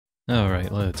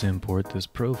Alright, let's import this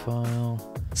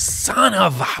profile. Son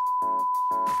of a...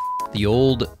 The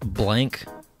old blank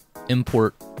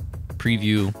import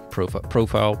preview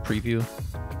profile preview.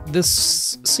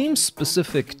 This seems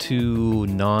specific to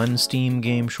non-Steam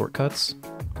game shortcuts,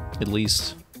 at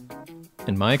least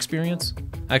in my experience.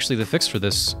 Actually, the fix for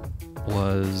this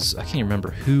was, I can't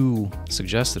remember who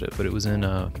suggested it, but it was in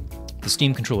the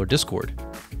Steam controller Discord,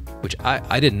 which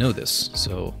I didn't know this,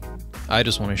 so I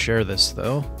just want to share this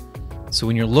though. So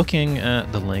when you're looking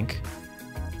at the link,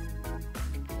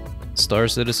 Star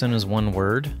Citizen is one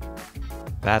word.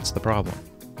 That's the problem.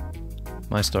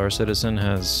 My Star Citizen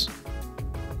has...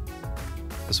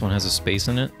 This one has a space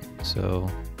in it,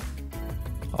 so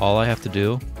all I have to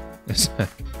do is...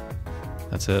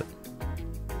 That's it.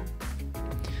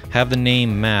 Have the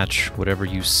name match whatever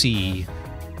you see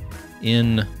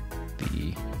in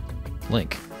the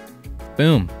link.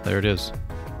 Boom, there it is.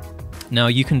 Now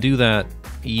you can do that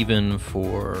even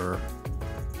for...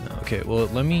 Okay, well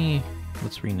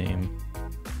let's rename.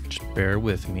 Just bear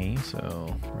with me.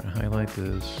 So we're gonna highlight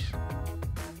this.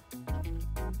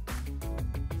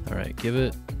 All right, give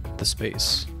it the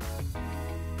space.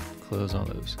 Close all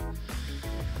those.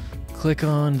 Click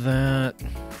on that.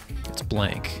 It's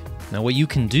blank. Now what you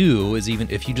can do is, even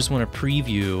if you just want to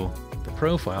preview the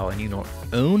profile and you don't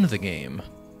own the game,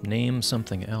 name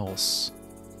something else.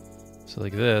 So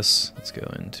like this, let's go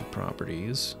into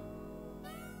properties.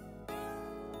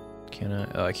 Can I?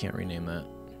 Oh, I can't rename that.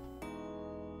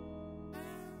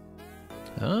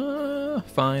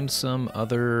 Find some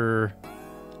other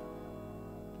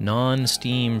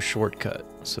non-Steam shortcut.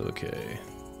 So, okay.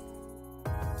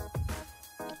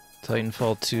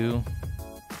 Titanfall 2.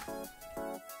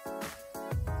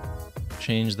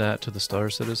 Change that to the Star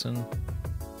Citizen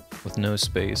with no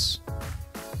space.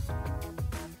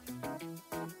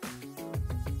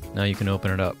 Now you can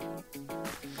open it up.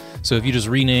 So if you just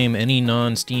rename any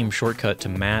non-Steam shortcut to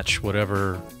match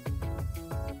whatever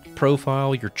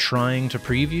profile you're trying to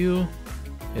preview,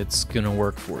 it's gonna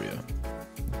work for you.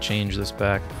 Change this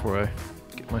back before I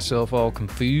get myself all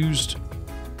confused.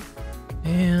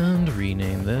 And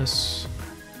rename this.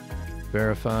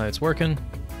 Verify it's working.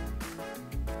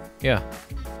 Yeah.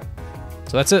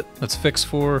 So that's it. That's a fix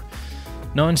for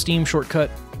non-Steam shortcut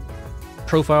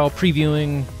profile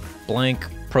previewing, blank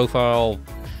profile,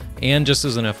 and just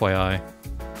as an FYI,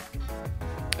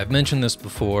 I've mentioned this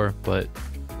before, but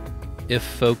if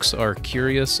folks are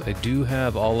curious, I do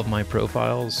have all of my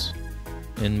profiles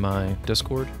in my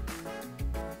Discord.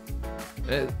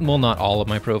 Well, not all of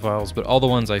my profiles, but all the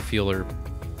ones I feel are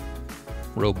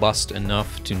robust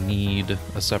enough to need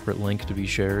a separate link to be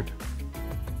shared.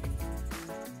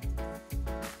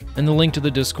 And the link to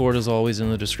the Discord is always in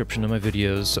the description of my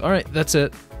videos. Alright, that's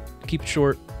it. Keep it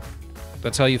short.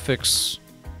 That's how you fix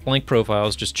blank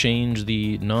profiles. Just change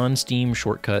the non-Steam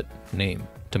shortcut name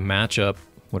to match up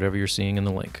whatever you're seeing in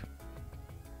the link.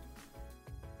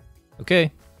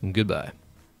 Okay, and goodbye.